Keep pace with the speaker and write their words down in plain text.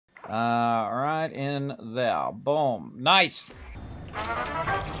Right in there. Boom. Nice.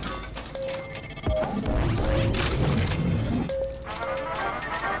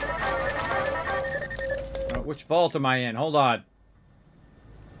 Which vault am I in? Hold on.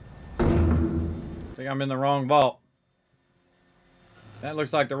 I think I'm in the wrong vault. That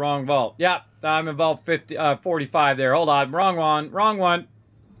looks like the wrong vault. Yep, I'm in vault 45 there. Hold on, wrong one, wrong one.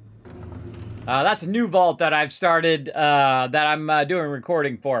 That's a new vault that I've started, that I'm doing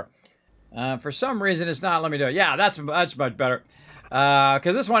recording for. For some reason, it's not letting me do it. Yeah, that's much better.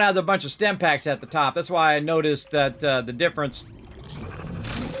 Because this one has a bunch of stem packs at the top. That's why I noticed that the difference.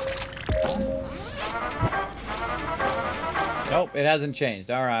 Nope, it hasn't changed.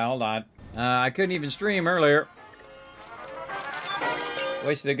 All right, hold on. I couldn't even stream earlier.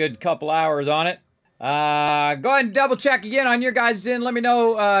 Wasted a good couple hours on it. Go ahead and double check again on your guys' end. Let me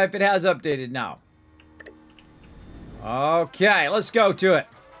know if it has updated now. Okay, let's go to it.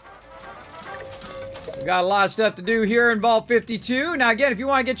 We got a lot of stuff to do here in Vault 52. Now again, if you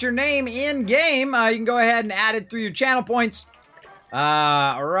want to get your name in game, you can go ahead and add it through your channel points.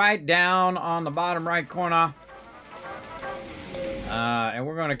 Right down on the bottom right corner. And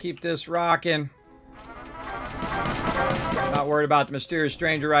we're going to keep this rocking. Not worried about the mysterious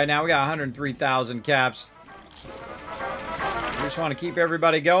stranger right now. We got 103,000 caps. We just want to keep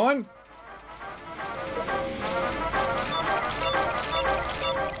everybody going.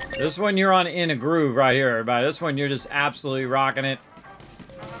 This one you're on in a groove right here, everybody. This one you're just absolutely rocking it.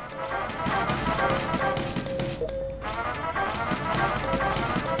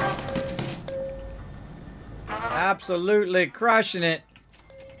 Absolutely crushing it.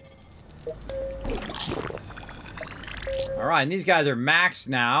 Alright, and these guys are maxed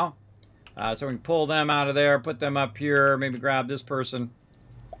now. So we can pull them out of there, put them up here, maybe grab this person.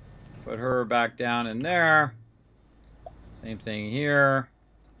 Put her back down in there. Same thing here.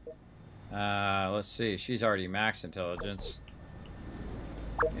 Let's see, she's already maxed intelligence.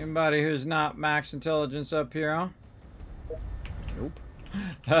 Anybody who's not maxed intelligence up here, huh? Nope.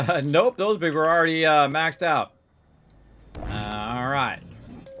 Nope, those people are already maxed out. Alright.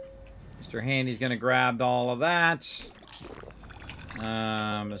 Mr. Handy's gonna grab all of that.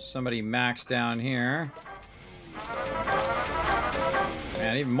 There's somebody maxed down here.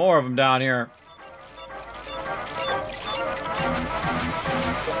 Man, even more of them down here.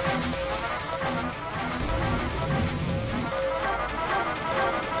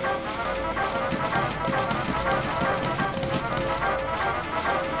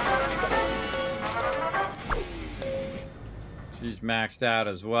 She's maxed out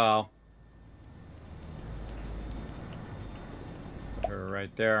as well. Put her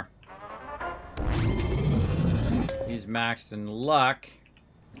right there. He's maxed in luck.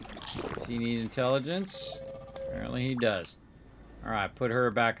 Does he need intelligence? Apparently he does. Alright, put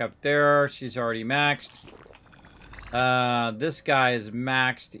her back up there. She's already maxed. This guy is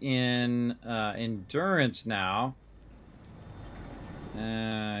maxed in endurance now.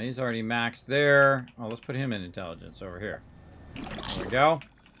 He's already maxed there. Oh, let's put him in intelligence over here. There we go.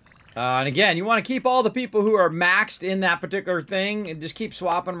 And again, you want to keep all the people who are maxed in that particular thing and just keep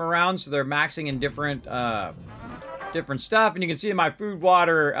swapping them around so they're maxing in different different stuff. And you can see my food,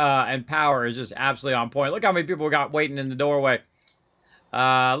 water, and power is just absolutely on point. Look how many people we got waiting in the doorway.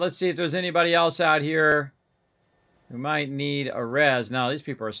 Let's see if there's anybody else out here who might need a res. No, these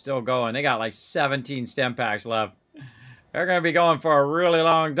people are still going. They got like 17 stem packs left. They're going to be going for a really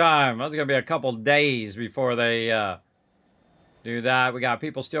long time. That's going to be a couple days before they do that. We got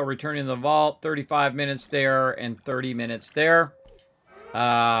people still returning to the vault. 35 minutes there and 30 minutes there.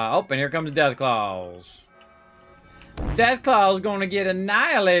 Oh, and here comes Deathclaws. Deathclaw's going to get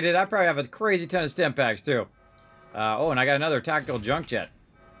annihilated. I probably have a crazy ton of stem packs too. Oh, and I got another tactical junk jet.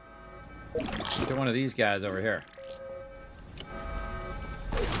 To one of these guys over here.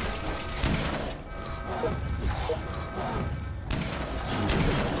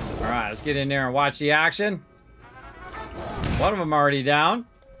 Alright, let's get in there and watch the action. One of them already down.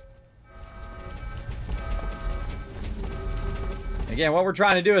 Again, what we're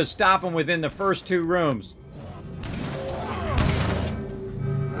trying to do is stop them within the first two rooms.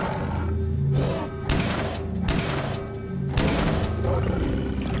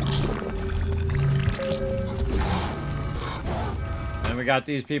 And we got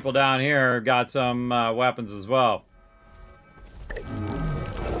these people down here who got some weapons as well.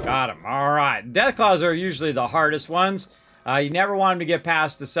 Got them. All right. Deathclaws are usually the hardest ones. You never want them to get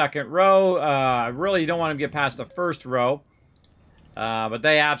past the second row. Really, you don't want them to get past the first row. But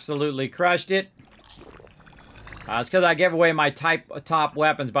they absolutely crushed it. It's because I gave away my top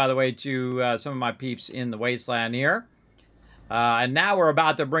weapons, by the way, to some of my peeps in the wasteland here. And now we're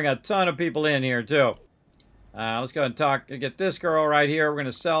about to bring a ton of people in here, too. Let's go and get this girl right here. We're going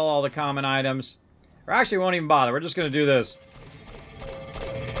to sell all the common items. Or actually, we won't even bother. We're just going to do this.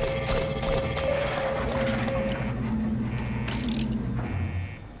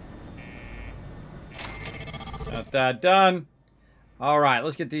 Got that done. All right,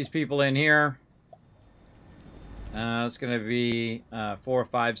 let's get these people in here. It's going to be 4,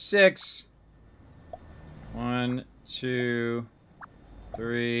 5, 6. 1, 2,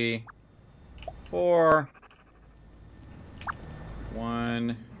 3, 4.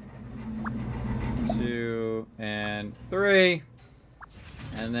 1, 2, and 3.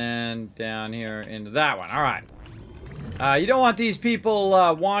 And then down here into that one. All right. You don't want these people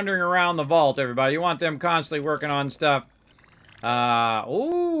wandering around the vault, everybody. You want them constantly working on stuff.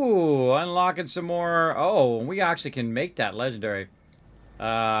 Ooh, unlocking some more. Oh, we actually can make that legendary.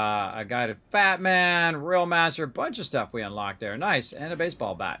 A guided fat man, real master, bunch of stuff we unlocked there. Nice, and a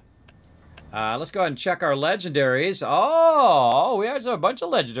baseball bat. Let's go ahead and check our legendaries. Oh, we have a bunch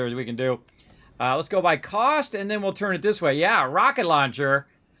of legendaries we can do. Let's go by cost, and then we'll turn it this way. Yeah, rocket launcher.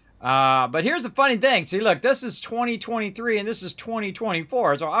 But here's the funny thing. See, look, this is 2023, and this is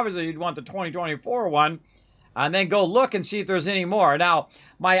 2024. So obviously you'd want the 2024 one. And then go look and see if there's any more. Now,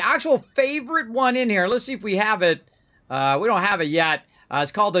 my actual favorite one in here, let's see if we have it. We don't have it yet.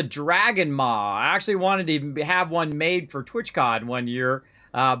 It's called the Dragon Maw. I actually wanted to have one made for TwitchCon one year,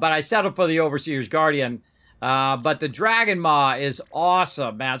 but I settled for the Overseer's Guardian. But the Dragon Maw is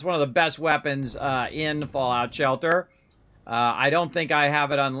awesome, man. It's one of the best weapons in Fallout Shelter. I don't think I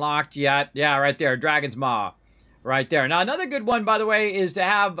have it unlocked yet. Yeah, right there, Dragon's Maw. Right there. Now, another good one, by the way, is to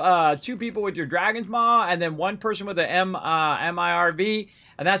have 2 people with your Dragon's Maw and then 1 person with the MIRV.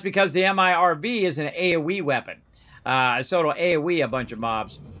 And that's because the MIRV is an AoE weapon. So it'll AoE a bunch of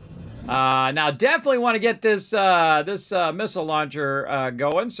mobs. Now, definitely want to get this missile launcher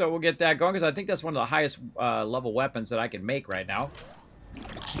going. So we'll get that going because I think that's one of the highest level weapons that I can make right now.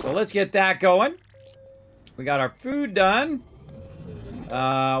 So let's get that going. We got our food done.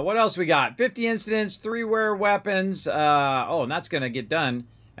 What else we got? 50 incidents, 3 rare weapons. Oh, and that's going to get done.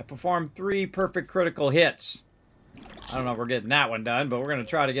 And perform 3 perfect critical hits. I don't know if we're getting that one done, but we're going to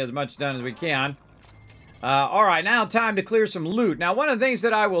try to get as much done as we can. All right, now time to clear some loot. Now, one of the things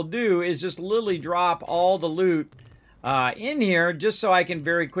that I will do is just literally drop all the loot in here just so I can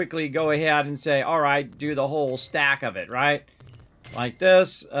very quickly go ahead and say, all right, do the whole stack of it, right? Like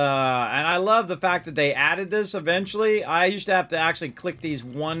this, and I love the fact that they added this eventually. I used to have to actually click these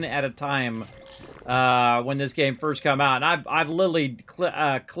one at a time when this game first came out, and I've literally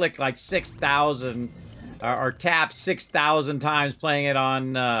clicked like 6,000 or tapped 6,000 times playing it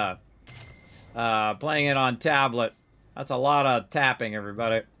on tablet. That's a lot of tapping,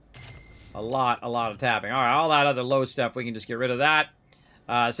 everybody. A lot of tapping. All right, all that other low stuff we can just get rid of that.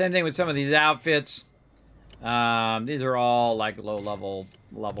 Same thing with some of these outfits. These are all like level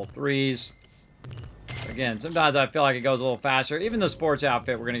 3s. Again, sometimes I feel like it goes a little faster. Even the sports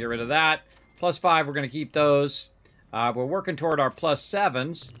outfit, we're going to get rid of that. +5, we're going to keep those. We're working toward our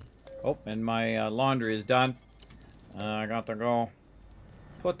 +7s. Oh, and my laundry is done. I got to go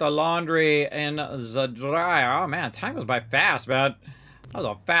put the laundry in the dryer. Oh man, time goes by fast, man. That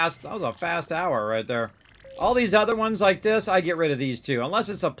was a fast hour right there. All these other ones like this, I get rid of these too. Unless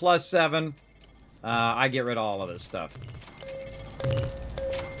it's a +7. I get rid of all of this stuff.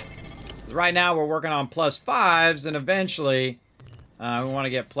 Right now, we're working on +5s, and eventually, we want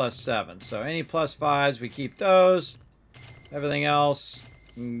to get +7s. So any +5s, we keep those. Everything else,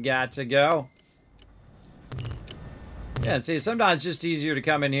 got to go. Yeah, see, sometimes it's just easier to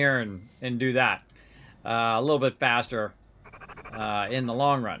come in here and do that. A little bit faster in the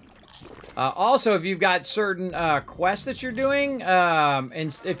long run. Also, if you've got certain quests that you're doing,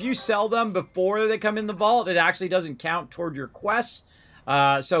 and if you sell them before they come in the vault, it actually doesn't count toward your quests.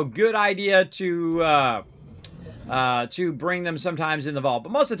 So good idea to bring them sometimes in the vault.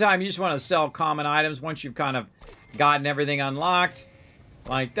 But most of the time, you just want to sell common items once you've kind of gotten everything unlocked.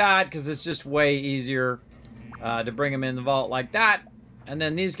 Like that, because it's just way easier to bring them in the vault like that. And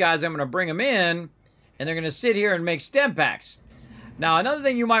then these guys, I'm going to bring them in, and they're going to sit here and make stem packs. Now, another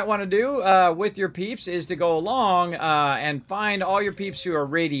thing you might want to do with your peeps is to go along and find all your peeps who are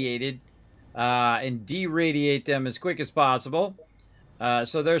radiated and de-radiate them as quick as possible.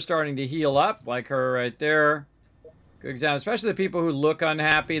 So they're starting to heal up, like her right there. Good example, especially the people who look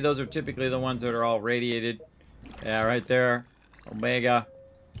unhappy. Those are typically the ones that are all radiated. Yeah, right there. Omega.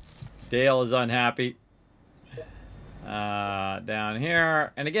 Dale is unhappy. Down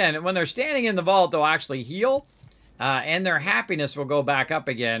here. And again, when they're standing in the vault, they'll actually heal. And their happiness will go back up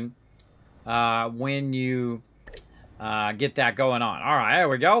again when you get that going on. All right, there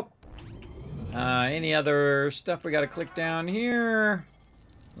we go. Any other stuff we got to click down here?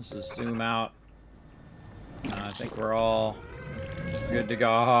 Let's just zoom out. I think we're all good to go.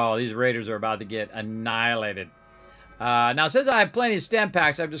 Oh, these raiders are about to get annihilated. Now, since I have plenty of stem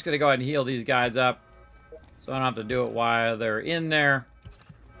packs, I'm just going to go ahead and heal these guys up. So I don't have to do it while they're in there.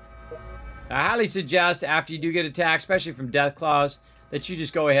 I highly suggest, after you do get attacked, especially from death claws, that you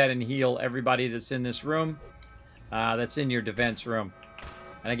just go ahead and heal everybody that's in this room. That's in your defense room.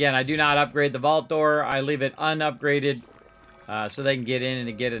 And again, I do not upgrade the vault door. I leave it unupgraded so they can get in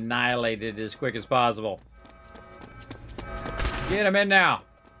and get annihilated as quick as possible. Get them in now.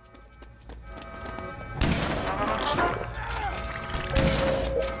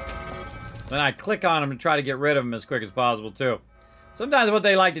 Then I click on them and try to get rid of them as quick as possible, too. Sometimes what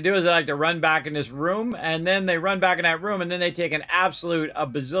they like to do is they like to run back in this room, and then they run back in that room, and then they take a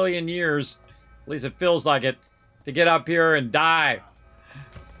bazillion years, at least it feels like it, to get up here and die.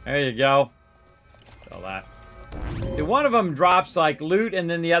 There you go. All that. See, one of them drops like loot, and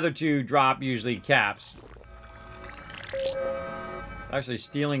then the other two drop usually caps. Actually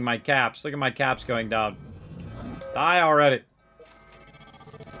stealing my caps. Look at my caps going down. Die already.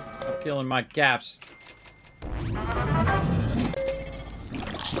 Stop killing my caps.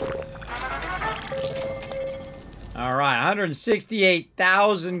 All right,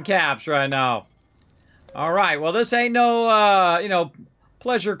 168,000 caps right now. All right, well, this ain't no,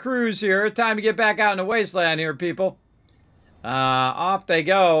 pleasure cruise here. Time to get back out in the wasteland here, people. Off they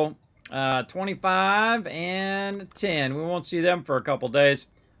go. 25 and 10. We won't see them for a couple days.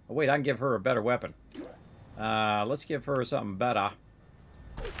 Oh, wait, I can give her a better weapon. Let's give her something better.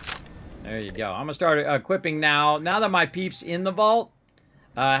 There you go. I'm going to start equipping now. Now that my peeps in the vault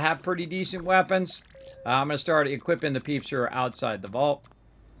have pretty decent weapons, I'm going to start equipping the peeps who are outside the vault.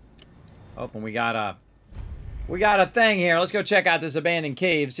 Oh, and we got a thing here. Let's go check out this abandoned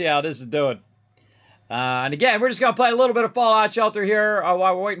cave, see how this is doing. And again, we're just going to play a little bit of Fallout Shelter here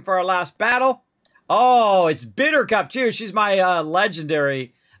while we're waiting for our last battle. Oh, it's Bitter Cup, too. She's my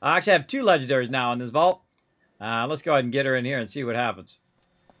legendary. I actually have 2 legendaries now in this vault. Let's go ahead and get her in here and see what happens.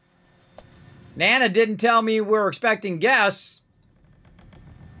 Nana didn't tell me we're expecting guests.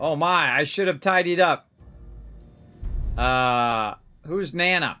 Oh, my. I should have tidied up. Who's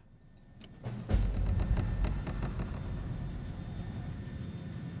Nana?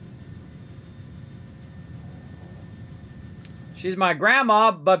 She's my grandma,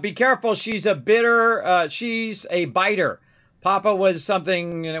 but be careful. She's a she's a biter. Papa was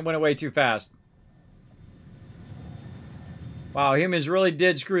something and it went away too fast. Wow, humans really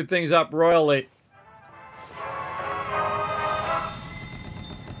did screw things up royally.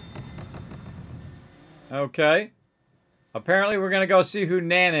 Okay. Apparently we're going to go see who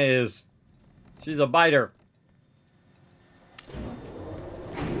Nana is. She's a biter.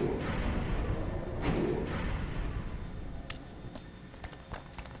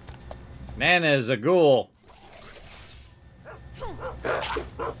 Nana is a ghoul.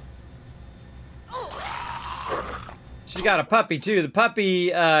 She's got a puppy, too. The puppy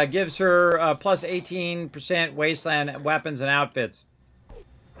gives her plus 18% wasteland weapons and outfits.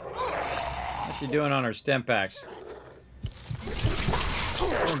 What's she doing on her stem packs?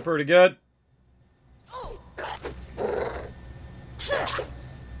 Doing pretty good.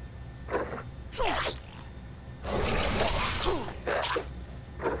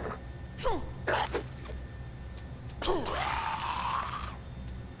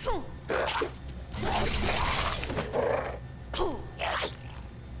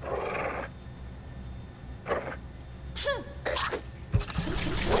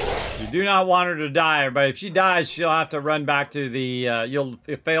 Do not want her to die, but if she dies, she'll have to run back to the, you'll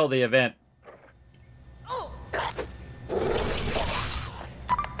fail the event.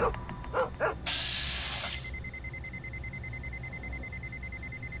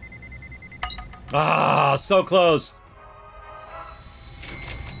 Ah, so close.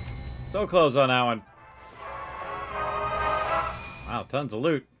 So close on that one. Wow, tons of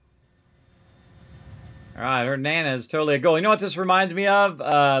loot. All right, her Nana is totally a goal. You know what this reminds me of?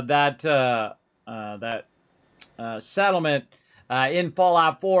 That settlement in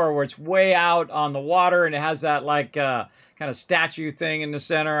Fallout 4 where it's way out on the water and it has that like kind of statue thing in the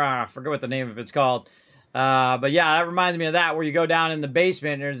center. I forget what the name of it's called. But yeah, that reminds me of that where you go down in the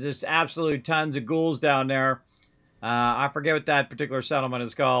basement and there's just absolute tons of ghouls down there. I forget what that particular settlement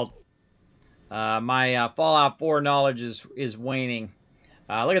is called. My Fallout 4 knowledge is waning.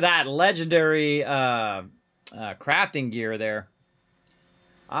 Look at that legendary crafting gear there.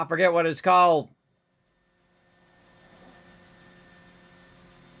 I forget what it's called.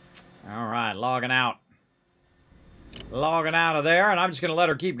 All right, logging out. Logging out of there, and I'm just going to let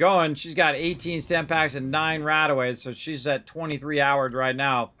her keep going. She's got 18 stem packs and 9 rataways, so she's at 23 hours right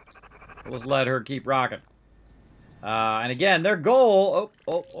now. Let's let her keep rocking. And again, their goal...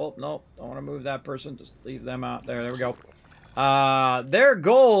 Oh, no. Don't want to move that person. Just leave them out there. There we go. Their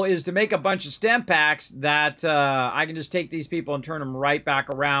goal is to make a bunch of stem packs that I can just take these people and turn them right back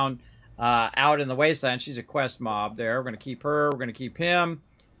around out in the wasteland. She's a quest mob there. We're going to keep her. We're going to keep him.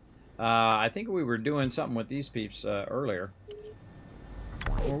 I think we were doing something with these peeps earlier.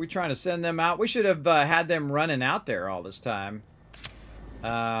 Were we trying to send them out? We should have had them running out there all this time.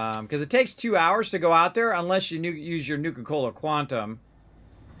 Because it takes 2 hours to go out there unless you use your Nuka-Cola Quantum.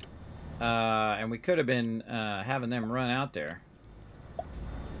 And we could have been having them run out there.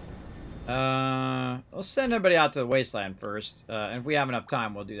 Let's send everybody out to the wasteland first. And if we have enough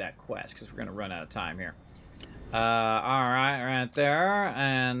time, we'll do that quest because we're going to run out of time here. Alright, right there.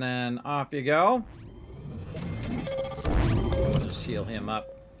 And then off you go. We'll just heal him up.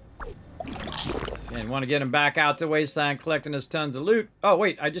 And want to get him back out to the wasteland, collecting us tons of loot. Oh,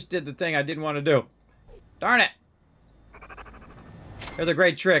 wait, I just did the thing I didn't want to do. Darn it. Here's a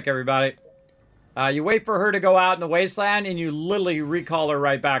great trick, everybody. You wait for her to go out in the wasteland, and you literally recall her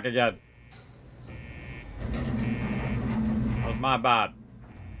right back again. That was my bad.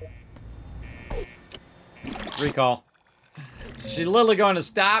 Recall. She's literally going to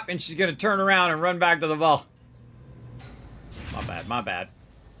stop, and she's going to turn around and run back to the vault. My bad, my bad.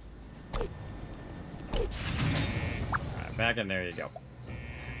 Alright, back in there you go.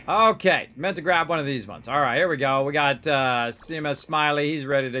 Okay, meant to grab one of these ones. Alright, here we go. We got CMS Smiley. He's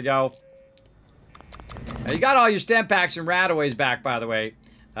ready to go. Now, you got all your stem packs and rataways back, by the way.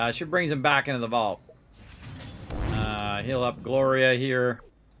 She brings them back into the vault. Heal up Gloria here.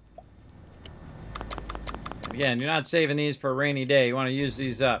 Again, you're not saving these for a rainy day. You want to use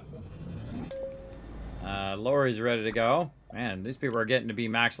these up. Lori's ready to go. Man, these people are getting to be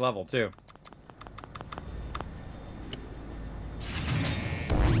max level, too.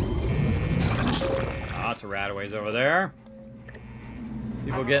 Lots of rataways over there.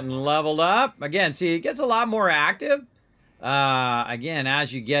 People getting leveled up. Again, see, it gets a lot more active. Again,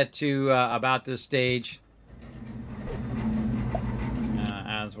 as you get to about this stage.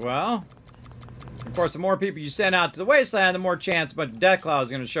 As well. Of course, the more people you send out to the wasteland, the more chance a bunch of death clouds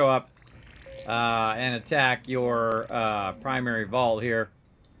is going to show up and attack your primary vault here.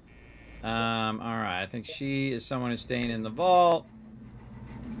 Alright, I think she is someone who's staying in the vault.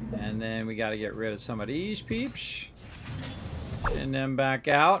 And then we got to get rid of some of these peeps. Send them back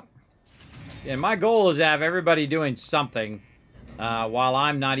out. And my goal is to have everybody doing something while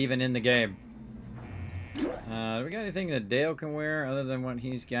I'm not even in the game. Do we got anything that Dale can wear other than what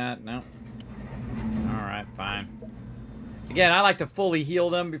he's got? No. Alright, fine. Again, I like to fully heal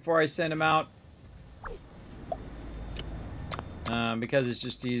them before I send them out. Because it's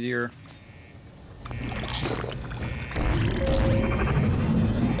just easier.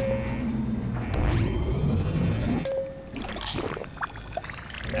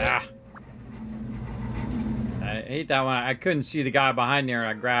 Ah. I hate that one. I couldn't see the guy behind there and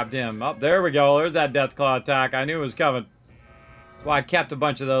I grabbed him. Oh, there we go. There's that Deathclaw attack. I knew it was coming. That's why I kept a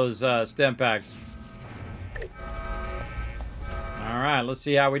bunch of those stem packs. Alright, let's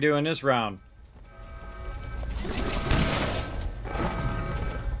see how we do in this round.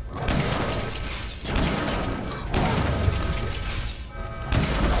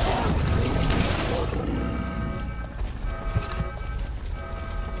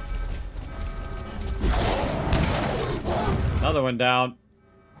 Another one down.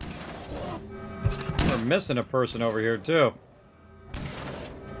 We're missing a person over here too.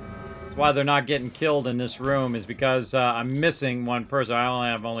 That's why they're not getting killed in this room, is because I'm missing one person. I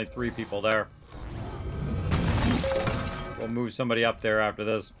have only 3 people there. We'll move somebody up there after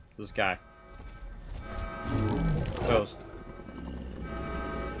this. This guy. Toast.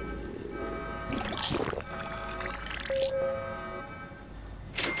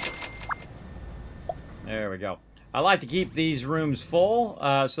 There we go. I like to keep these rooms full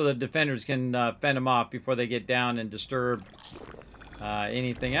so the defenders can fend them off before they get down and disturb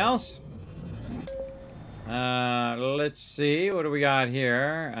anything else. Let's see. What do we got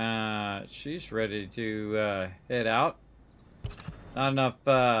here? She's ready to head out. Not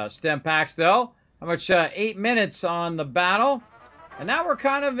enough stem packs, though. How much? 8 minutes on the battle. And now we're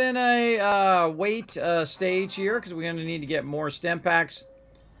kind of in a wait stage here because we're going to need to get more stem packs.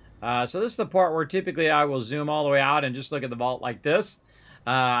 So this is the part where typically I will zoom all the way out and just look at the vault like this.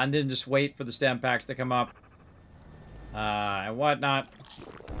 And then just wait for the stem packs to come up. And whatnot.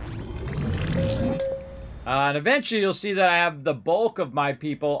 And eventually you'll see that I have the bulk of my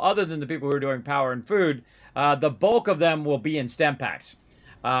people, other than the people who are doing power and food, the bulk of them will be in stem packs.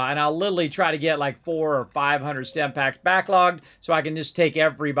 And I'll literally try to get like 400 or 500 stem packs backlogged so I can just take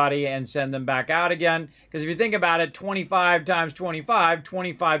everybody and send them back out again. Because if you think about it, 25 times 25,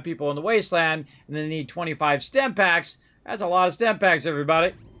 25 people in the wasteland, and then they need 25 stem packs. That's a lot of stem packs,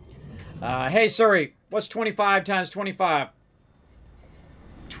 everybody. Hey, Suri, what's 25 times 25?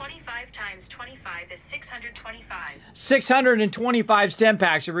 25 times 25 is 625. 625 stem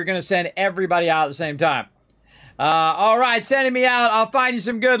packs if we're going to send everybody out at the same time. All right, sending me out. I'll find you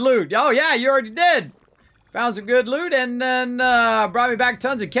some good loot. Oh, yeah, you already did. Found some good loot and then brought me back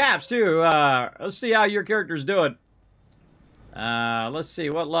tons of caps, too. Let's see how your character's doing. Let's see,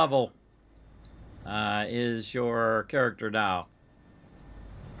 what level is your character now?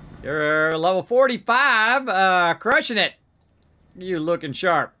 You're level 45, crushing it. You looking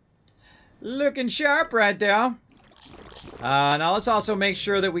sharp. Looking sharp right there. Now let's also make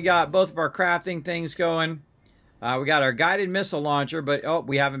sure that we got both of our crafting things going. We got our guided missile launcher, but oh,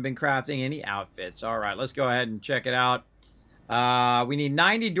 we haven't been crafting any outfits. All right, let's go ahead and check it out. We need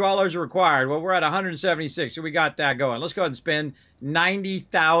 $90 required. Well, we're at 176, so we got that going. Let's go ahead and spend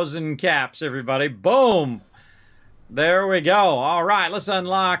 90,000 caps, everybody. Boom! There we go. All right, let's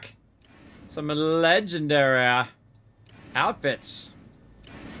unlock some legendary outfits.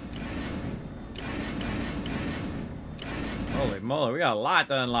 Holy moly, we got a lot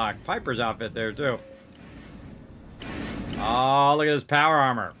to unlock. Piper's outfit there, too. Oh, look at this power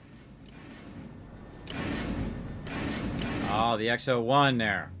armor. Oh, the XO1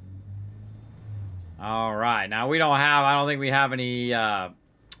 there. All right. Now, we don't have, I don't think we have any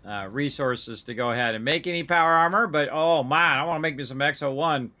resources to go ahead and make any power armor, but oh, man, I want to make me some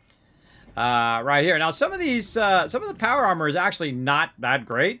XO1 right here. Now, some of these, some of the power armor is actually not that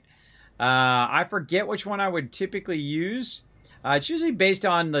great. I forget which one I would typically use. It's usually based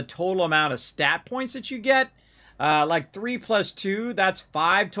on the total amount of stat points that you get. Like 3 plus 2, that's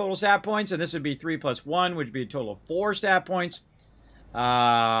 5 total stat points, and this would be 3 plus 1, which would be a total of 4 stat points.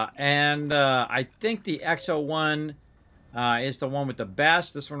 I think the XO1 is the one with the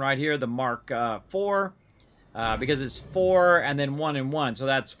best. This one right here, the Mark 4, because it's 4 and then 1 and 1, so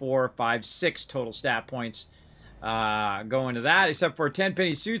that's 4, 5, 6 total stat points going to that. Except for 10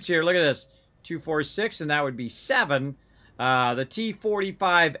 penny suits here. Look at this, 2, 4, 6, and that would be 7. The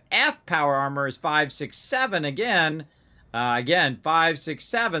T45F power armor is 5, 6, 7 again. Again, 5, 6,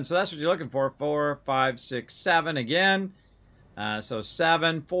 7. So that's what you're looking for. 4, 5, 6, 7 again. So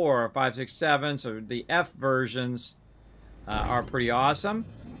 7, 4, 5, 6, 7. So the F versions are pretty awesome.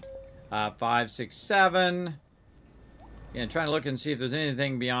 5, 6, 7. Yeah, trying to look and see if there's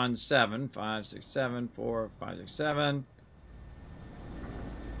anything beyond 7. 5, 6, 7, 4, 5, 6, 7.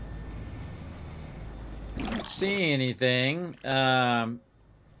 Don't see anything,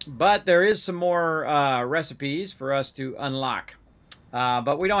 but there is some more recipes for us to unlock,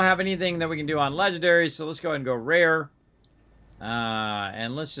 but we don't have anything that we can do on legendary, so let's go ahead and go rare,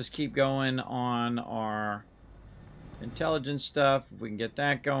 and let's just keep going on our intelligence stuff if we can get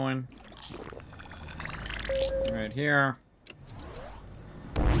that going right here.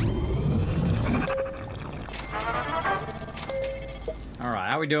 All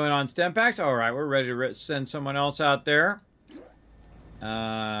right, how we doing on stem packs? All right, we're ready to send someone else out there.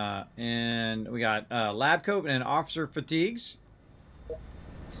 And we got lab coat and officer fatigues. So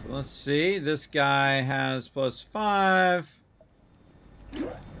let's see. This guy has +5.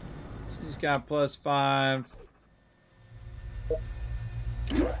 He's got +5.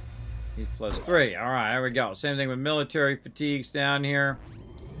 He's +3. All right, there we go. Same thing with military fatigues down here.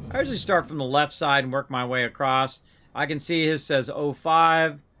 I usually start from the left side and work my way across. I can see his says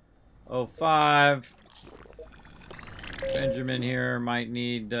 05, 05. Benjamin here might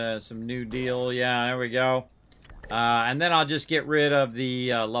need some new deal. Yeah, there we go. And then I'll just get rid of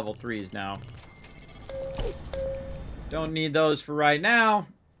the level 3s now. Don't need those for right now.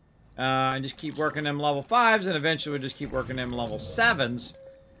 And just keep working them level 5s, and eventually we'll just keep working them level 7s.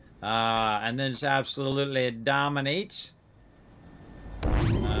 And then just absolutely dominate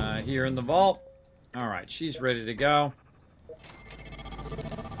here in the vault. Alright, she's ready to go.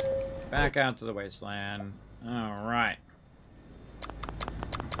 Back out to the wasteland. Alright.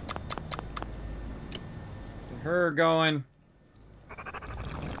 Get her going.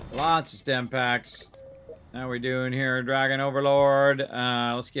 Lots of stem packs. How we doing here, Dragon Overlord?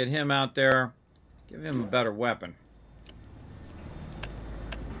 Let's get him out there. Give him a better weapon.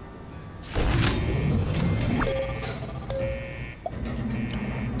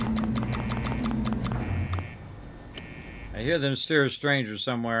 I hear them mysterious strangers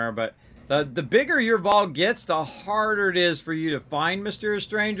somewhere, but the bigger your vault gets, the harder it is for you to find mysterious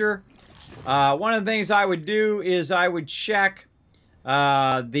stranger. One of the things I would do is I would check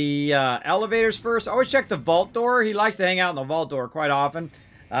the elevators first. I always check the vault door. He likes to hang out in the vault door quite often.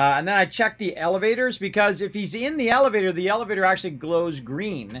 And then I check the elevators, because if he's in the elevator actually glows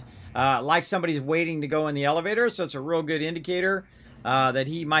green, like somebody's waiting to go in the elevator. So it's a real good indicator that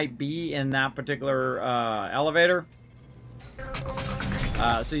he might be in that particular elevator.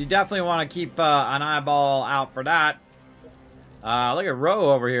 So you definitely want to keep an eyeball out for that. Look at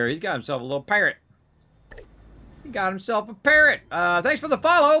Ro over here. He's got himself a little parrot. He got himself a parrot. Thanks for the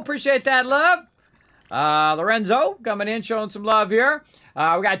follow. Appreciate that, love. Lorenzo coming in, showing some love here.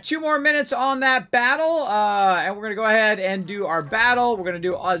 We got 2 more minutes on that battle, and we're going to go ahead and do our battle. We're going to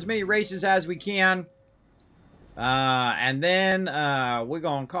do as many races as we can. And then we're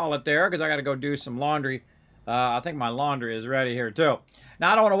going to call it there, because I got to go do some laundry. I think my laundry is ready here, too.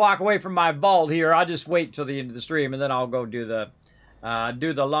 Now, I don't want to walk away from my vault here. I'll just wait till the end of the stream, and then I'll go do the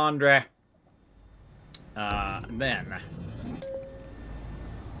laundry. Then...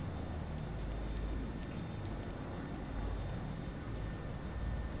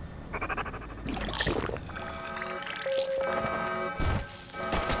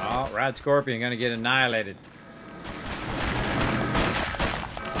 Oh, Rad Scorpion gonna get annihilated.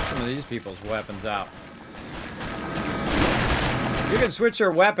 Some of these people's weapons out. You can switch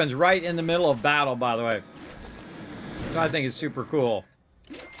your weapons right in the middle of battle, by the way. So I think it's super cool.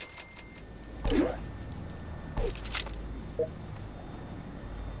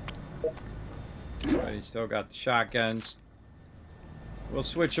 But he's still got the shotguns. We'll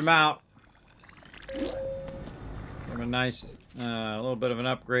switch them out. Give him a nice, little bit of an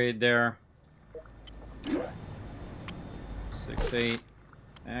upgrade there. 6.8.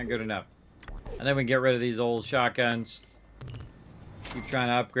 And good enough. And then we get rid of these old shotguns. Keep trying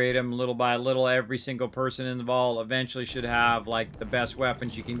to upgrade them little by little. Every single person in the vault eventually should have, like, the best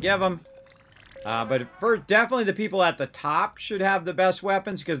weapons you can give them. But definitely the people at the top should have the best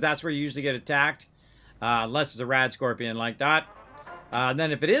weapons, because that's where you usually get attacked. Unless it's a Rad Scorpion like that.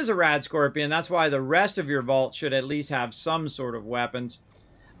 Then if it is a Rad Scorpion, that's why the rest of your vault should at least have some sort of weapons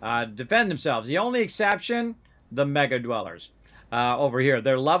to defend themselves. The only exception, the Mega Dwellers. Over here.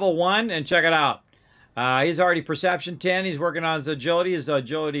 They're level 1, and check it out. He's already Perception 10. He's working on his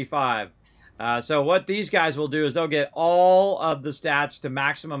Agility 5. So what these guys will do is they'll get all of the stats to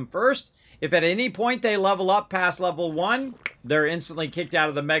maximum first. If at any point they level up past level 1, they're instantly kicked out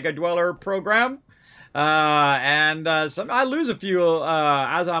of the Mega Dweller program. I lose a few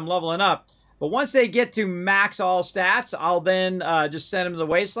as I'm leveling up. But once they get to max all stats, I'll then just send them to the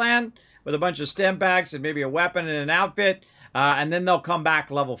wasteland with a bunch of stem packs and maybe a weapon and an outfit. And then they'll come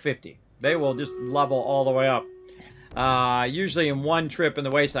back level 50. They will just level all the way up. Usually in one trip in the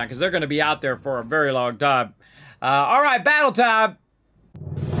wasteland, because they're going to be out there for a very long time. All right, battle time.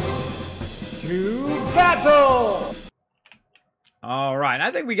 To battle! All right,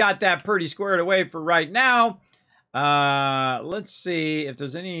 I think we got that pretty squared away for right now. Let's see if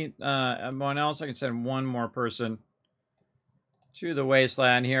there's anyone else. I can send one more person to the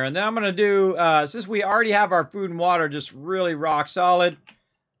wasteland here. And then I'm going to do, since we already have our food and water just really rock solid,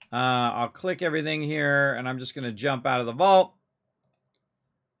 I'll click everything here, and I'm just going to jump out of the vault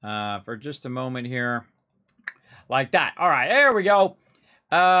for just a moment here. Like that. All right, there we go.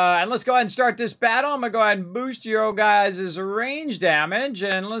 And let's go ahead and start this battle. I'm going to go ahead and boost your guys' range damage,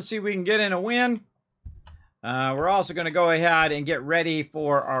 and let's see if we can get in a win. We're also going to go ahead and get ready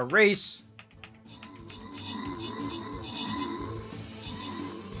for our race.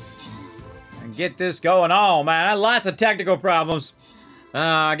 And get this going on, man. I had lots of technical problems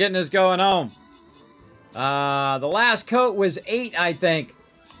getting this going on. The last coat was 8, I think.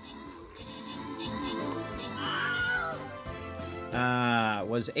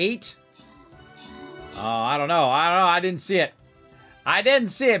 Was 8? Oh, I don't know. I didn't see it. I didn't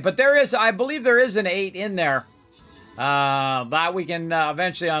see it, but there is, I believe there is an 8 in there that we can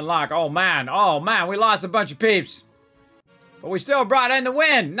eventually unlock. Oh, man. Oh, man. We lost a bunch of peeps. But we still brought in the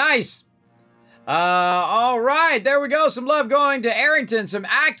win. Nice. All right. There we go. Some love going to Arrington, some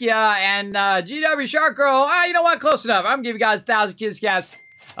Akia, and GW Shark Girl. You know what? Close enough. I'm going to give you guys 1,000 kids caps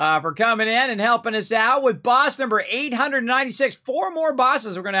for coming in and helping us out with boss number 896. 4 more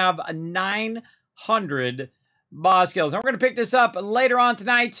bosses. We're going to have 900 boss kills. And we're going to pick this up later on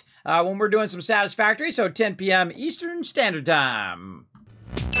tonight when we're doing some Satisfactory. So 10 p.m. Eastern Standard Time.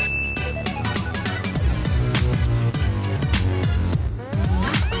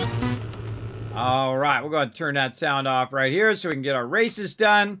 All right, we're going to turn that sound off right here so we can get our races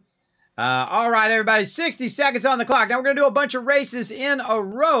done. All right, everybody, 60 seconds on the clock. Now we're going to do a bunch of races in a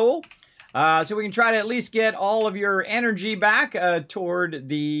row. So we can try to at least get all of your energy back toward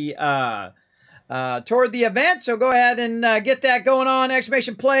the event. So go ahead and get that going on.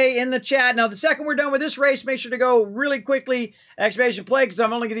 Exclamation play in the chat. Now, the second we're done with this race, make sure to go really quickly, exclamation play, because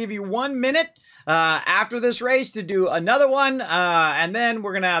I'm only going to give you 1 minute after this race to do another one. And then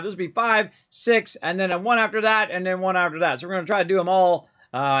we're going to have, this will be 5, 6, and then one after that, and then one after that. So we're going to try to do them all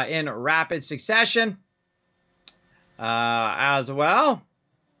in rapid succession as well.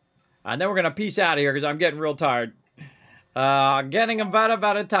 And then we're going to peace out of here because I'm getting real tired. Getting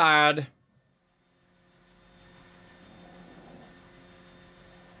very tired.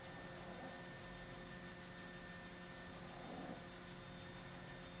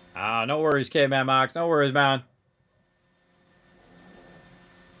 No worries, K-Man Mox. No worries, man.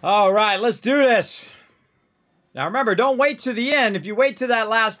 All right, let's do this. Now, remember, don't wait to the end. If you wait to that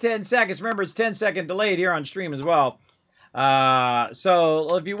last 10 seconds, remember, it's 10-second delayed here on stream as well.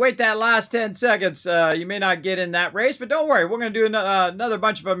 So if you wait that last 10 seconds, you may not get in that race, but don't worry. We're going to do another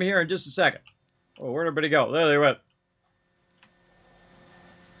bunch of them here in just a second. Oh, where'd everybody go? There they went.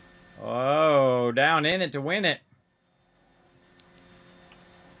 Oh, down in it to win it.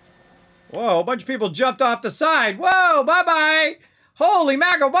 Whoa, a bunch of people jumped off the side. Whoa, bye-bye. Holy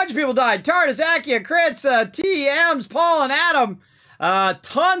mackerel, a bunch of people died. Tardis, Akia, Crits, TMs, Paul, and Adam.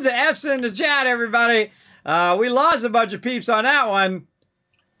 Tons of F's in the chat, everybody. We lost a bunch of peeps on that one.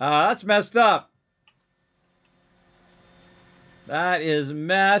 That's messed up. That is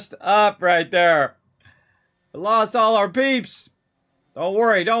messed up right there. We lost all our peeps. Don't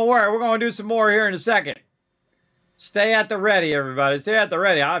worry, don't worry. We're going to do some more here in a second. Stay at the ready, everybody. Stay at the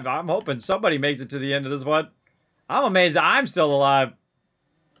ready. I'm hoping somebody makes it to the end of this one. I'm amazed that I'm still alive.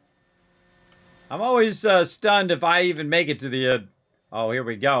 I'm always stunned if I even make it to the end. Oh, here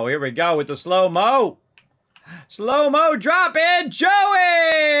we go. Here we go with the slow-mo. Slow-mo drop in. Joey!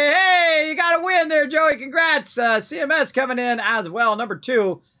 Hey, you got a win there, Joey. Congrats. CMS coming in as well, number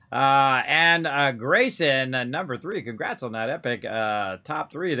 2. And Grayson, number 3. Congrats on that epic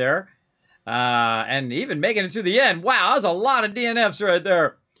top 3 there. And even making it to the end. Wow, that was a lot of DNFs right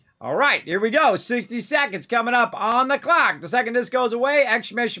there. All right, here we go. 60 seconds coming up on the clock. The second this goes away,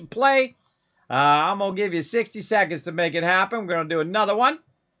 exclamation play. I'm going to give you 60 seconds to make it happen. We're going to do another one.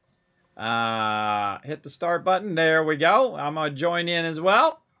 Hit the start button. There we go. I'm going to join in as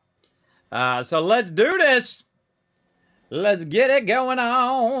well. So let's do this. Let's get it going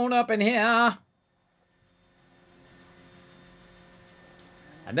on up in here.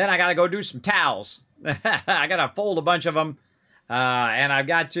 And then I got to go do some towels. I got to fold a bunch of them. And I've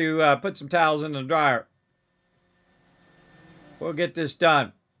got to put some towels in the dryer. We'll get this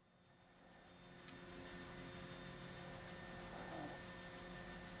done.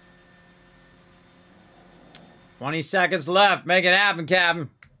 "20 seconds left. Make it happen, Captain."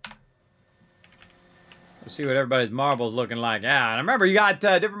 Let's see what everybody's marbles looking like. Yeah, and remember, you got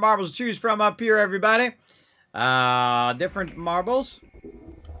different marbles to choose from up here, everybody. Different marbles.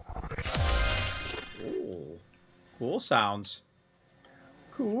 Ooh, cool sounds.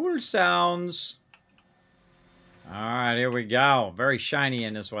 Cool sounds. All right, here we go. Very shiny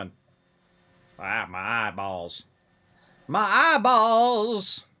in this one. Ah, my eyeballs. My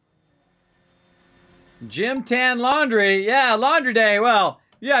eyeballs. Gym Tan Laundry. Yeah, laundry day. Well,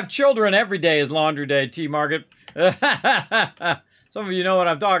 you have children. Every day is laundry day, T-Market. Some of you know what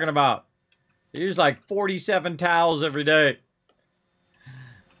I'm talking about. You use like 47 towels every day.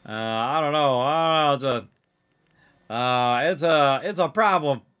 I don't know. It's a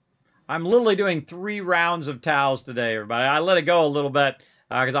problem. I'm literally doing 3 rounds of towels today, everybody. I let it go a little bit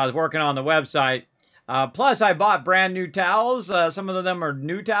because I was working on the website. Plus, I bought brand new towels. Some of them are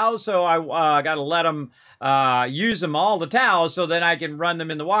new towels, so I got to let them use them, all the towels, so then I can run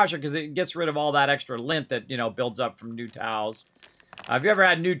them in the washer because it gets rid of all that extra lint that, you know, builds up from new towels. If you ever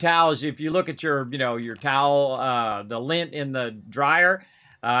had new towels, if you look at your, you know, your towel, the lint in the dryer,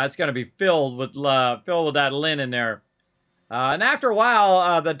 it's going to be filled with that lint in there. And after a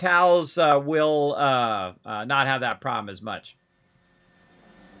while, the towels will not have that problem as much.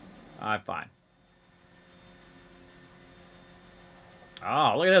 I find.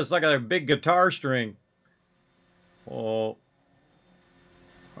 Oh, look at this. Look at that big guitar string. Oh.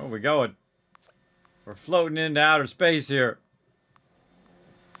 Where are we going? We're floating into outer space here.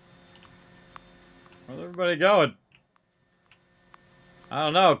 Where's everybody going? I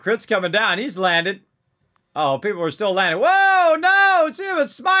don't know. Crit's coming down. He's landed. Oh, people are still landing. Whoa, no! See him,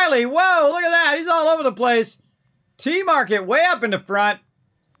 it's Smiley. Whoa, look at that. He's all over the place. T-Market way up in the front.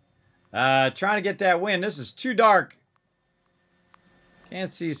 Trying to get that win. This is too dark.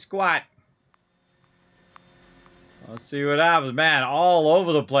 Can't see squat. Let's see what happens. Man, all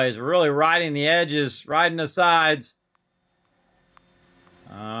over the place. Really riding the edges, riding the sides.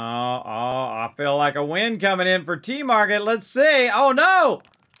 Oh, I feel like a win coming in for T-Market. Let's see. Oh, no.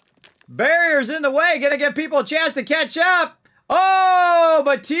 Barriers in the way. Gonna give people a chance to catch up. Oh,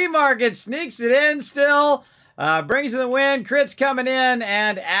 but T-Market sneaks it in still. Brings in the win. Crit's coming in.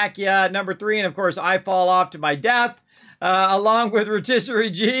 And Akia, number 3. And, of course, I fall off to my death. Along with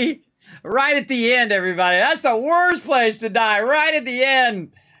Rotisserie G. Right at the end, everybody. That's the worst place to die. Right at the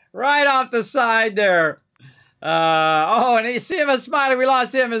end. Right off the side there. Oh, and you see him as smiling. We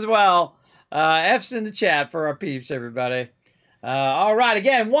lost him as well. F's in the chat for our peeps, everybody. All right,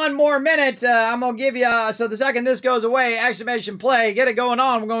 again, 1 more minute. I'm going to give you, so the second this goes away, exclamation play. Get it going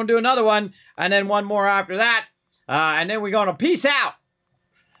on. We're going to do another one. And then 1 more after that. And then we're going to peace out.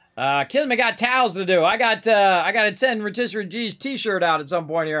 Kismet got towels to do. I got to send Rotisserie G's t-shirt out at some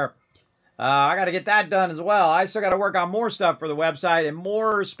point here. I got to get that done as well. I still got to work on more stuff for the website and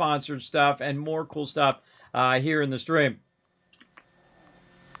more sponsored stuff and more cool stuff here in the stream.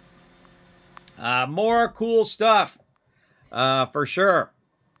 More cool stuff for sure.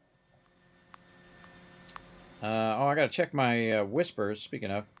 Oh, I got to check my whispers, speaking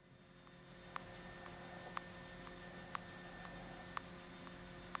of.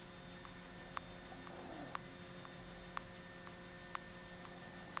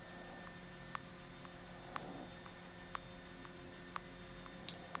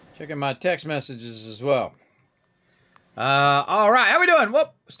 Checking my text messages as well. All right, how we doing?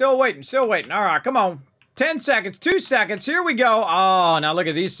 Whoop, still waiting, still waiting. All right, come on. 10 seconds, 2 seconds, here we go. Oh, now look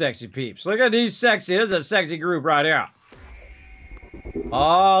at these sexy peeps. Look at these sexy, this is a sexy group right here.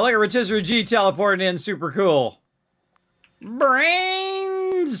 Oh, look at Rotisserie G teleporting in, super cool.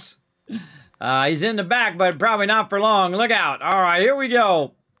 Brains! He's in the back, but probably not for long. Look out. All right, here we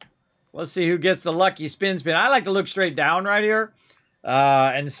go. Let's see who gets the lucky spin. I like to look straight down right here.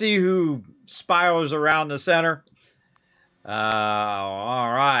 And see who spirals around the center.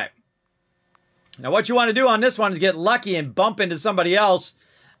 All right. Now, what you want to do on this one is get lucky and bump into somebody else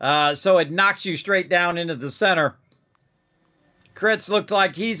so it knocks you straight down into the center. Crits looked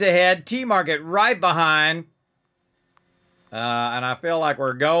like he's ahead. T-Market right behind. And I feel like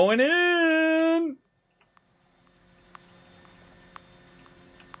we're going in.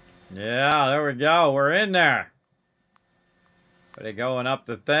 Yeah, there we go. We're in there. But it going up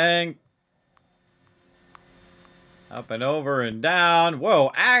the thing. Up and over and down. Whoa,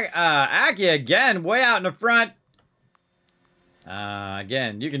 Aki again, way out in the front.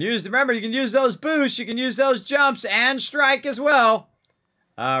 Again, you can use, remember, you can use those boosts, you can use those jumps and strike as well.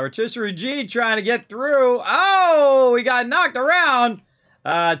 Rotisserie G trying to get through. Oh, he got knocked around.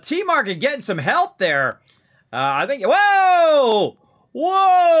 T-Market getting some help there. I think, whoa!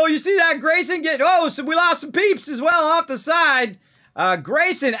 Whoa, you see that Grayson get, oh, so we lost some peeps as well off the side.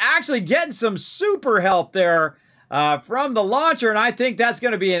 Grayson actually getting some super help there from the launcher, and I think that's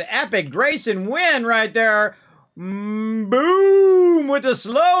going to be an epic Grayson win right there. Boom with the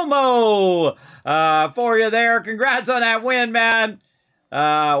slow-mo for you there. Congrats on that win, man.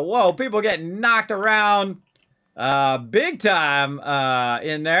 Whoa, people getting knocked around big time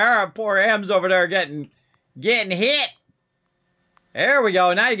in there. Poor M's over there getting hit. There we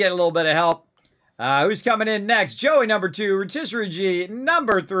go. Now you get a little bit of help. Who's coming in next? Joey, number 2. Rotisserie G,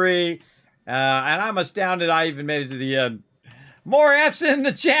 number 3. And I'm astounded I even made it to the end. More F's in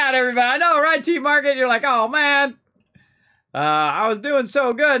the chat, everybody. I know, right, T-Market? You're like, oh, man. I was doing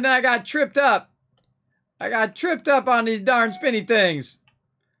so good, and then I got tripped up. I got tripped up on these darn spinny things.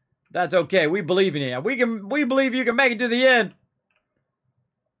 That's okay. We believe in you. We believe you can make it to the end.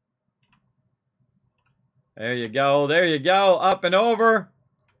 There you go. There you go. Up and over.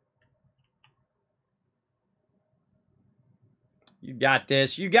 You got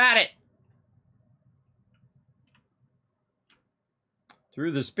this. You got it.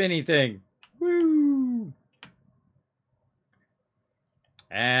 Through the spinny thing. Woo.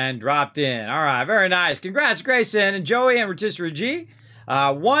 And dropped in. All right. Very nice. Congrats, Grayson and Joey and Rotisserie G.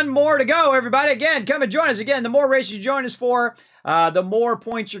 1 more to go, everybody. Again, come and join us. Again, the more races you join us for, the more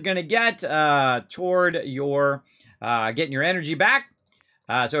points you're going to get toward your getting your energy back.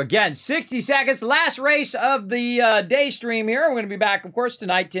 So again, 60 seconds, last race of the day stream here. We're going to be back, of course,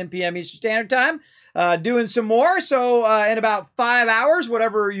 tonight, 10 p.m. Eastern Standard Time, doing some more. So in about 5 hours,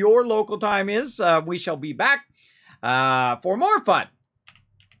 whatever your local time is, we shall be back for more fun.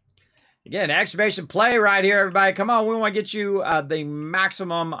 Again, exclamation play right here, everybody. Come on, we want to get you the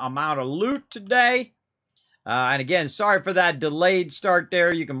maximum amount of loot today. And again, sorry for that delayed start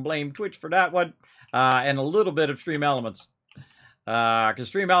there. You can blame Twitch for that one. And a little bit of Stream Elements. Because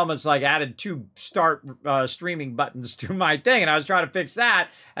Stream Elements like added 2 start streaming buttons to my thing, and I was trying to fix that,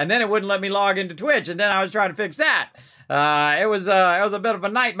 and then it wouldn't let me log into Twitch, and then I was trying to fix that. It was a bit of a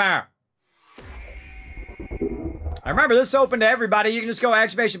nightmare. I remember this is open to everybody. You can just go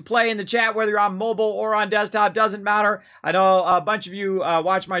 !play in the chat, whether you're on mobile or on desktop, doesn't matter. I know a bunch of you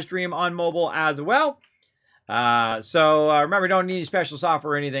watch my stream on mobile as well. So remember, you don't need any special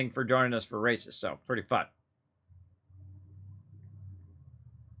software or anything for joining us for races, so pretty fun.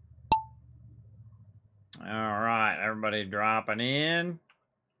 All right, everybody dropping in.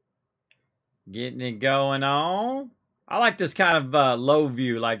 Getting it going on. I like this kind of low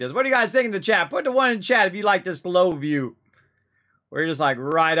view like this. What do you guys think in the chat? Put the one in the chat if you like this low view. Where you're just like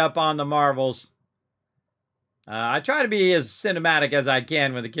right up on the marbles. I try to be as cinematic as I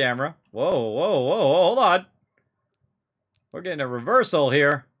can with the camera. Whoa, whoa, whoa, hold on. We're getting a reversal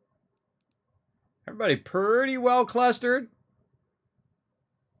here. Everybody pretty well clustered.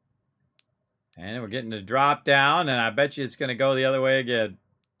 And we're getting a drop down, and I bet you it's going to go the other way again.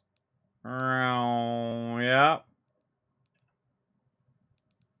 Yep.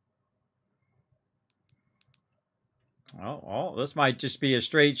 Oh, this might just be a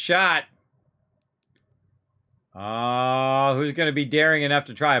straight shot. Oh, who's going to be daring enough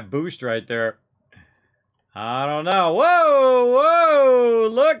to try a boost right there? I don't know. Whoa, whoa,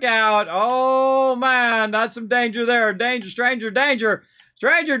 look out. Oh, man, that's some danger there. Danger, stranger, danger.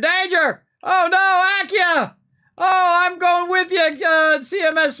 Stranger, danger. Oh, no, Akia. Oh, I'm going with you,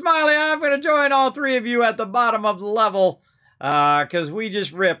 CMS Smiley. I'm going to join all 3 of you at the bottom of the level. Because we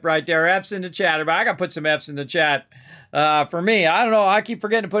just ripped right there. F's in the chat. I got to put some F's in the chat for me. I don't know. I keep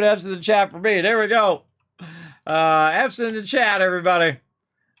forgetting to put F's in the chat for me. There we go. F's in the chat, everybody.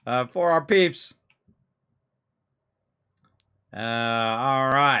 For our peeps. All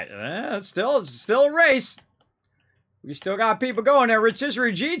right. It's still a race. We still got people going there.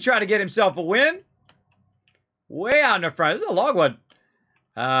 Rotisserie G trying to get himself a win. Way out in the front. This is a long one.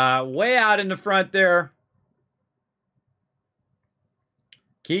 Way out in the front there.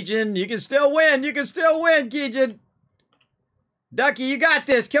 Keegan, you can still win. You can still win, Keegan. Ducky, you got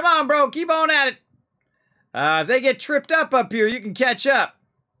this. Come on, bro. Keep on at it. If they get tripped up here, you can catch up.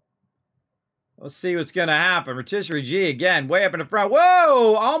 Let's see what's going to happen. Rotisserie G again, way up in the front.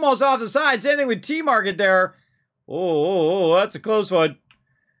 Whoa! Almost off the sides, ending with T-Market there. Oh, that's a close one.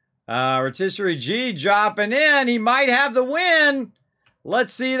 Rotisserie G dropping in. He might have the win.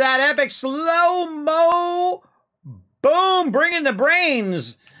 Let's see that epic slow-mo. Boom! Bringing the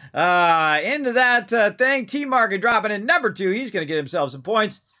brains into that thing. T-Market dropping in number 2. He's going to get himself some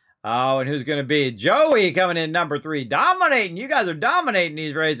points. Oh, and who's going to be? Joey coming in number 3. Dominating. You guys are dominating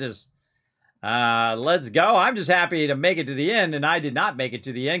these races. Let's go. I'm just happy to make it to the end, and I did not make it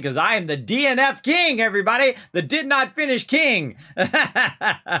to the end because I am the DNF king, everybody. The did not finish king. That's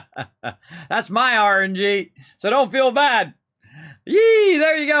my RNG, so don't feel bad. Yee,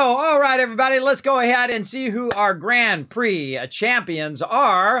 there you go. All right, everybody, let's go ahead and see who our Grand Prix champions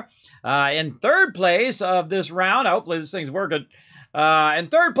are. In 3rd place of this round, hopefully this thing's working. In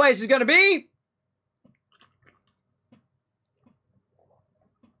 3rd place is going to be...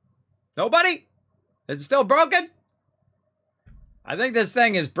 Nobody? Is it still broken? I think this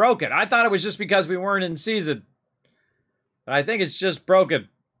thing is broken. I thought it was just because we weren't in season. But I think it's just broken.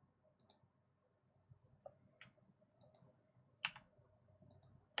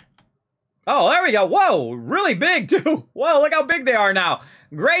 Oh, there we go. Whoa, really big, too. Whoa, look how big they are now.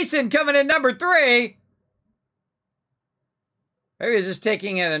 Grayson coming in number 3. Maybe it's just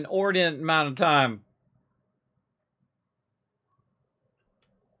taking an inordinate amount of time.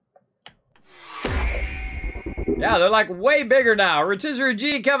 Yeah, they're like way bigger now. Rotisserie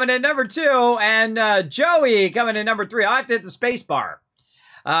G coming in number 2, and Joey coming in number 3. I have to hit the space bar.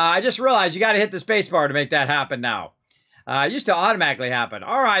 I just realized you got to hit the space bar to make that happen now. It used to automatically happen.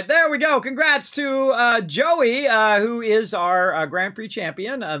 All right, there we go. Congrats to Joey, who is our Grand Prix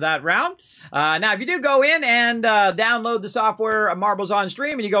champion that round. Now, if you do go in and download the software Marbles on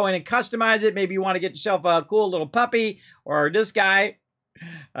Stream, and you go in and customize it, maybe you want to get yourself a cool little puppy, or this guy,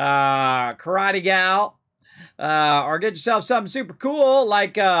 Karate Gal, or get yourself something super cool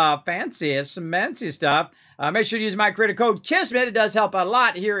like some fancy stuff. Make sure to use my creator code Kismet. It does help a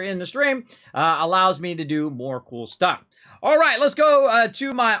lot here in the stream. Allows me to do more cool stuff. All right, let's go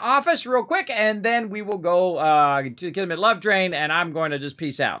to my office real quick, and then we will go to Kismet Love Train, and I'm going to just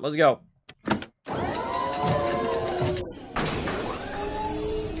peace out. Let's go.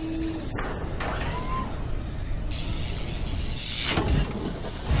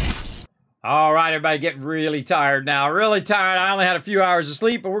 All right, everybody, getting really tired now. Really tired. I only had a few hours of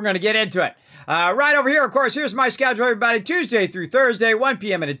sleep, but we're going to get into it. Right over here, of course, here's my schedule, everybody. Tuesday through Thursday, 1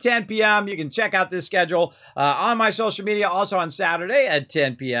 p.m. and 10 p.m. You can check out this schedule on my social media, also on Saturday at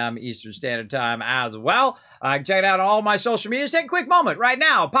 10 p.m. Eastern Standard Time as well. Check it out on all my social media. Take a quick moment right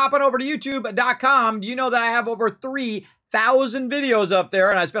now. Pop on over to youtube.com. Do you know that I have over 3,000 videos up there,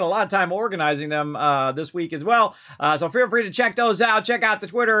 and I spent a lot of time organizing them this week as well. So feel free to check those out. Check out the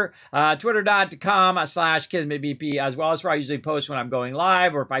Twitter, twitter.com/KismetBP, as well as where I usually post when I'm going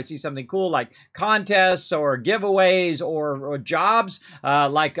live, or if I see something cool like contests or giveaways or jobs,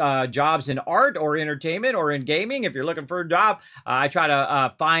 like jobs in art or entertainment or in gaming. If you're looking for a job, I try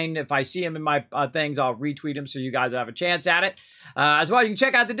to find, if I see them in my things, I'll retweet them so you guys have a chance at it. As well, you can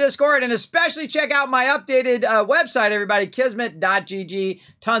check out the Discord, and especially check out my updated website, everybody, kismet.gg.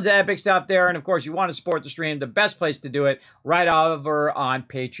 Tons of epic stuff there. And of course, you want to support the stream, the best place to do it, right over on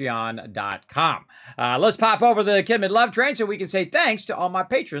patreon.com. Let's pop over the Kismet Love Train so we can say thanks to all my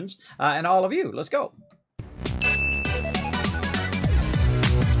patrons and all of you. Let's go.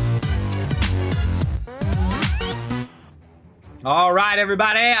 All right,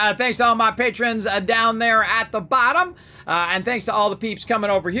 everybody. Thanks to all my patrons down there at the bottom. And thanks to all the peeps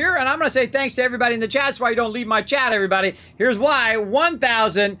coming over here. And I'm going to say thanks to everybody in the chat. That's why you don't leave my chat, everybody. Here's why.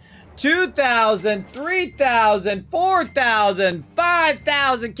 1,000, 2,000, 3,000, 4,000,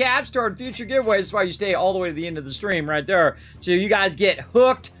 5,000 caps toward future giveaways. That's why you stay all the way to the end of the stream right there. So you guys get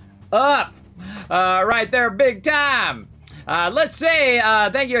hooked up right there big time. Let's say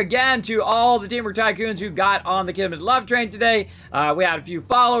thank you again to all the Teamwork Tycoons who got on the Kismet Love Train today. We had a few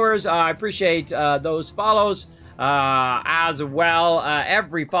followers. I appreciate those follows as well.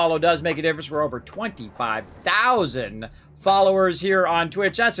 Every follow does make a difference. We're over 25,000 followers here on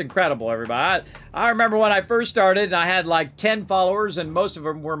Twitch. That's incredible, everybody. I remember when I first started and I had like 10 followers, and most of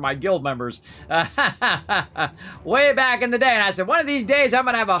them were my guild members way back in the day. And I said, one of these days I'm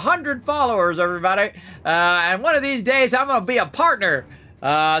gonna have 100 followers, everybody, and one of these days I'm gonna be a partner.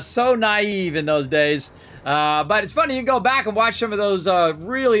 So naive in those days. But it's funny, you can go back and watch some of those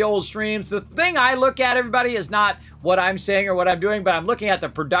really old streams. The thing I look at, everybody, is not what I'm saying or what I'm doing, but I'm looking at the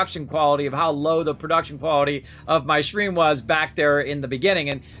production quality of how low the production quality of my stream was back there in the beginning,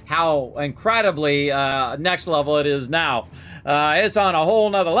 and how incredibly next level it is now. It's on a whole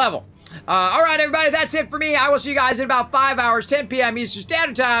nother level. All right, everybody, that's it for me. I will see you guys in about 5 hours, 10 p.m. Eastern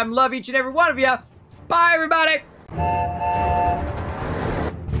Standard Time. Love each and every one of you. Bye, everybody.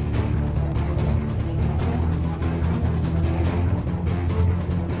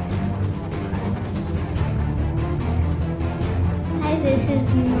 Hi, this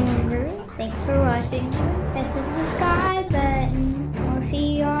is Norbert. Thanks for watching. Press the subscribe button. We'll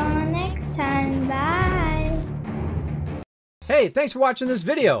see you all next time. Bye. Hey, thanks for watching this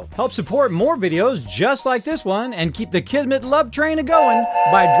video. Help support more videos just like this one and keep the Kismet Love Train a-going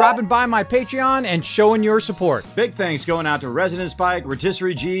by dropping by my Patreon and showing your support. Big thanks going out to Resident Spike,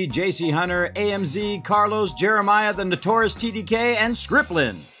 Rotisserie G, JC Hunter, AMZ, Carlos, Jeremiah, the Notorious TDK, and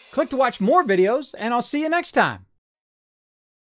Scriptlin. Click to watch more videos, and I'll see you next time.